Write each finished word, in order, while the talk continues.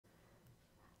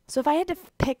So if I had to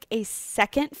pick a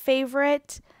second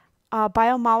favorite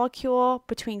biomolecule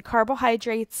between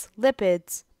carbohydrates,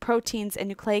 lipids, proteins, and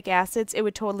nucleic acids, it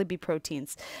would totally be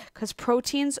proteins, because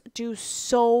proteins do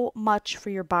so much for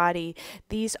your body.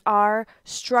 These are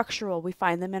structural. We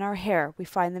find them in our hair. We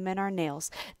find them in our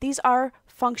nails. These are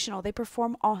functional. They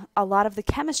perform a lot of the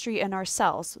chemistry in our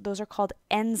cells. Those are called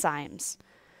enzymes.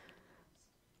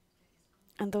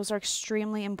 And those are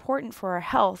extremely important for our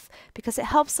health because it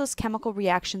helps those chemical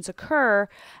reactions occur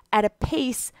at a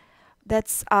pace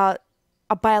that's a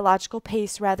biological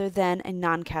pace rather than a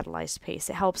non-catalyzed pace.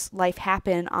 It helps life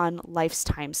happen on life's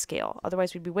time scale.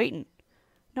 Otherwise, we'd be waiting.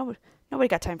 Nobody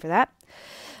got time for that.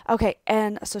 Okay,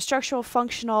 and so structural,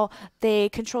 functional, they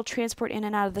control transport in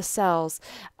and out of the cells.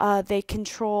 They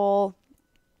control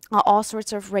all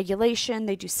sorts of regulation.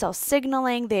 They do cell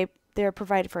signaling. They're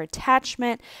provided for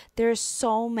attachment. There's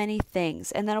so many things.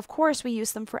 And then, of course, we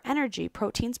use them for energy.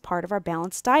 Protein's part of our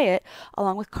balanced diet,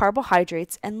 along with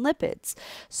carbohydrates and lipids.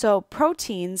 So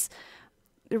proteins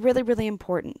are really, really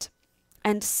important.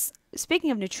 And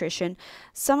speaking of nutrition,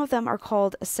 some of them are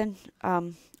called,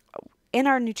 in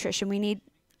our nutrition, we need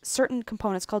certain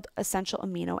components called essential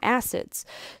amino acids.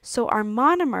 So our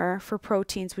monomer for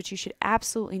proteins, which you should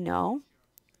absolutely know,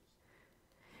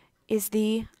 is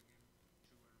the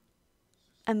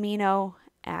amino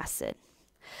acid.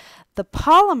 The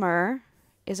polymer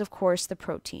is, of course, the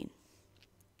protein.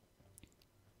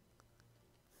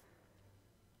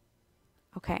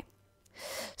 Okay.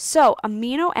 So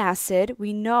amino acid,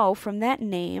 we know from that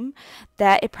name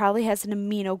that it probably has an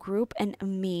amino group, an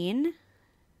amine,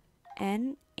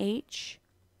 NH.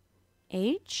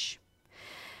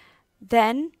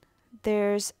 Then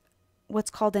there's what's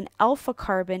called an alpha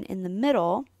carbon in the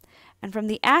middle. And from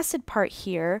the acid part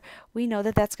here, we know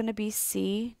that that's going to be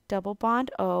C double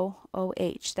bond O,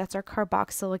 OH. That's our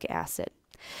carboxylic acid.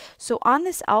 So on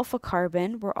this alpha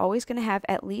carbon, we're always going to have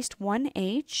at least one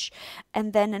H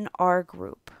and then an R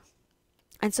group.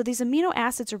 And so these amino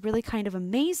acids are really kind of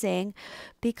amazing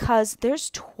because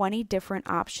there's 20 different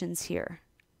options here.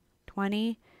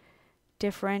 20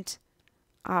 different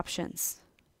options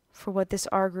for what this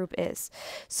R group is.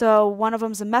 So one of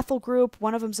them's a methyl group,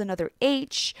 one of them's another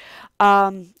H,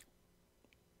 one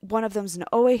of them's an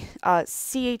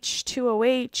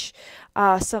CH2OH,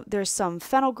 there's some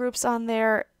phenyl groups on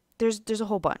there. There's a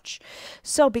whole bunch.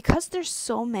 So because there's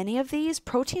so many of these,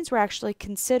 proteins were actually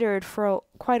considered for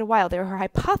quite a while. They were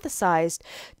hypothesized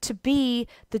to be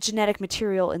the genetic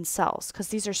material in cells because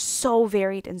these are so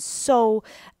varied and so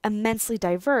immensely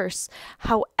diverse.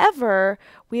 However,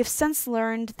 we have since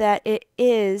learned that it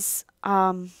is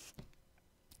DNA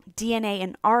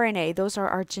and RNA. Those are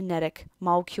our genetic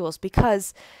molecules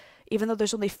because even though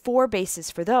there's only 4 bases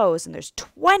for those and there's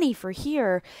 20 for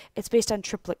here, it's based on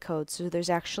triplet codes. So there's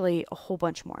actually a whole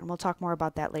bunch more, and we'll talk more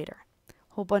about that later.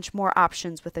 A whole bunch more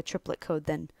options with a triplet code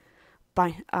than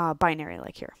binary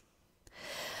like here.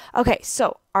 Okay,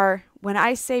 so when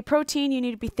I say protein, you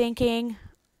need to be thinking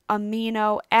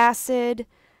amino acid,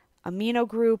 amino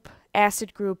group,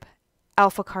 acid group,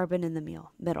 alpha carbon in the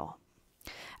middle.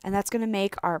 And that's going to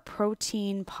make our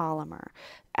protein polymer.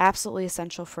 Absolutely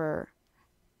essential for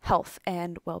health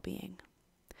and well-being.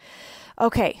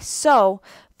 Okay, so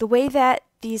the way that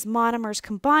these monomers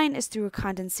combine is through a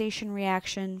condensation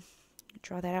reaction. I'll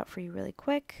draw that out for you really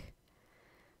quick.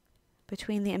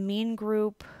 Between the amine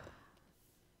group,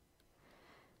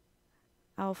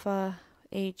 alpha,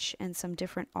 H, and some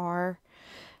different R,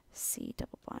 C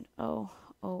double bond O,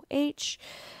 OH.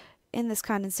 In this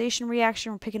condensation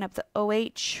reaction, we're picking up the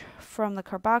OH from the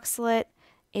carboxylate,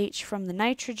 H from the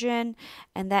nitrogen,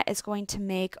 and that is going to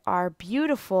make our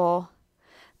beautiful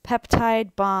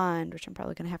peptide bond, which I'm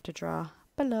probably going to have to draw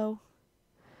below.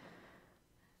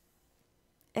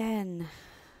 N,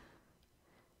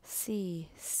 C,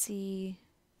 C,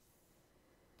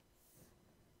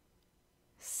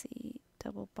 C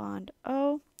double bond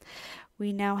O.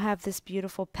 We now have this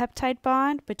beautiful peptide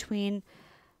bond between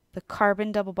the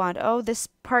carbon double bond O. This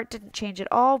part didn't change at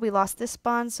all. We lost this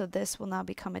bond, so this will now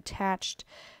become attached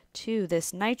to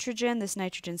this nitrogen. This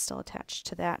nitrogen is still attached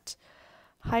to that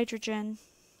hydrogen.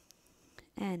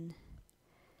 N,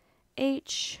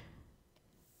 H,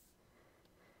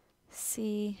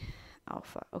 C,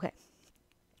 alpha. Okay.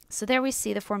 So there we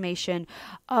see the formation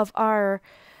of our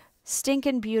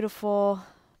stinking beautiful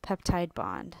peptide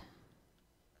bond.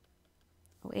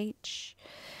 OH.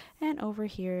 And over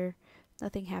here,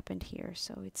 nothing happened here,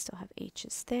 so we'd still have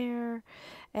H's there,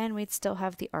 and we'd still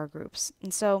have the R groups.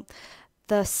 And so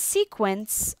the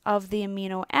sequence of the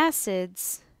amino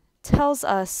acids tells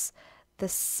us the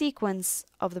sequence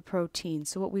of the protein.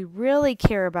 So what we really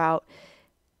care about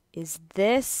is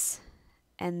this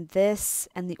and this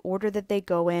and the order that they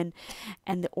go in.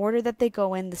 And the order that they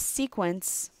go in, the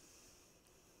sequence,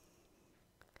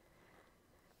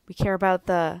 we care about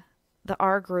the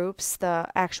R groups, the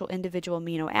actual individual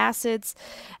amino acids,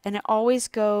 and it always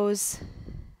goes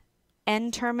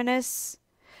N terminus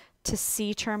to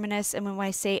C terminus. And when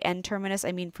I say N terminus,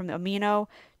 I mean from the amino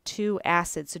to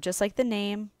acid. So just like the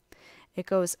name, it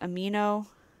goes amino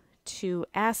to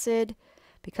acid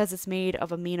because it's made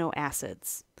of amino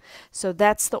acids. So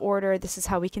that's the order. This is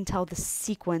how we can tell the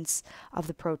sequence of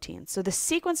the proteins. So the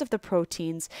sequence of the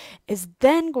proteins is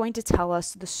then going to tell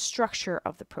us the structure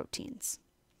of the proteins.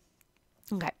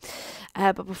 Okay,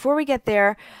 but before we get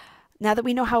there, now that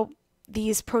we know how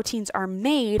these proteins are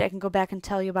made, I can go back and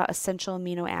tell you about essential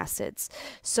amino acids.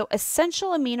 So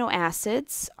essential amino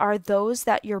acids are those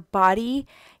that your body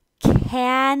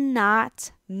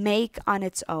cannot make on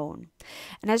its own.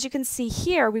 And as you can see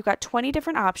here, we've got 20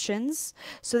 different options.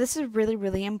 So this is really,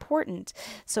 really important.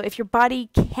 So if your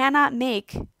body cannot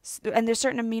make, and there's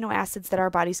certain amino acids that our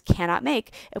bodies cannot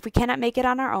make, if we cannot make it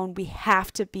on our own, we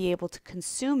have to be able to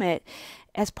consume it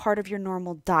as part of your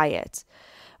normal diet.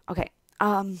 Okay,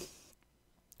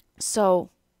 so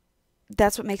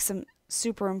that's what makes them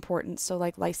super important. So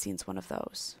like lysine one of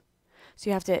those.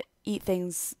 So you have to eat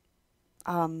things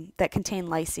that contain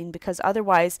lysine, because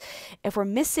otherwise, if we're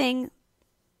missing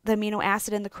the amino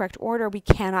acid in the correct order, we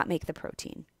cannot make the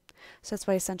protein. So that's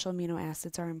why essential amino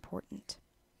acids are important.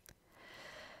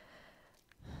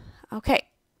 Okay,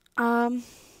 and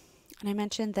I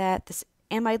mentioned that this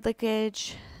amide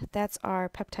linkage, that's our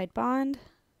peptide bond.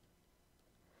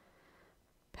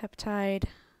 Peptide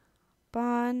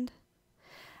bond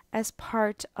as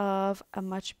part of a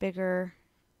much bigger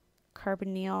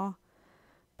carbonyl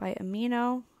by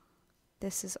amino.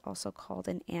 This is also called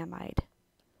an amide.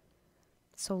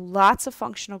 So lots of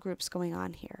functional groups going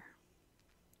on here.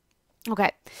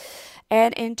 Okay,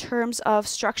 and in terms of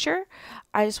structure,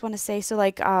 I just want to say, so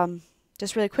like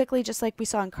just really quickly, just like we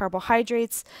saw in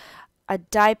carbohydrates, a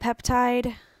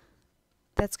dipeptide,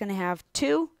 that's going to have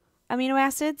 2 amino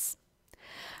acids.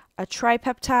 A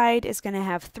tripeptide is going to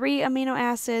have 3 amino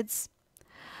acids.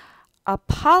 A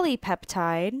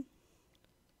polypeptide,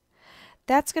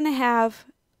 that's going to have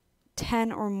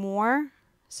 10 or more.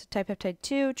 So dipeptide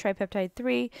 2, tripeptide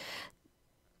 3,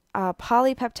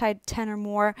 polypeptide 10 or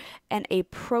more, and a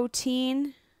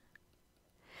protein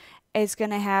is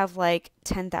going to have like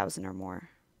 10,000 or more.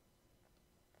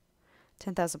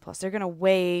 10,000 plus. They're going to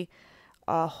weigh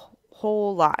a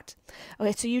whole lot.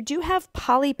 Okay, so you do have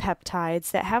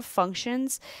polypeptides that have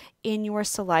functions in your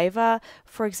saliva.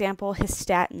 For example,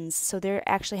 histatins. So they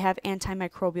actually have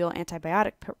antimicrobial,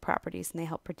 antibiotic properties, and they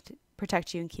help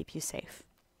protect you and keep you safe.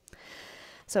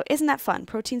 So isn't that fun?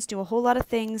 Proteins do a whole lot of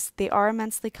things. They are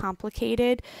immensely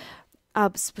complicated.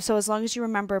 So as long as you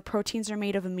remember, proteins are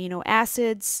made of amino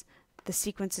acids. The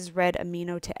sequence is read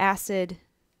amino to acid.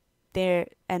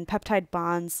 And peptide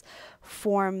bonds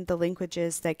form the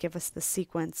linkages that give us the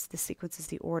sequence. The sequence is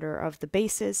the order of the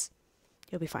bases.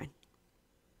 You'll be fine.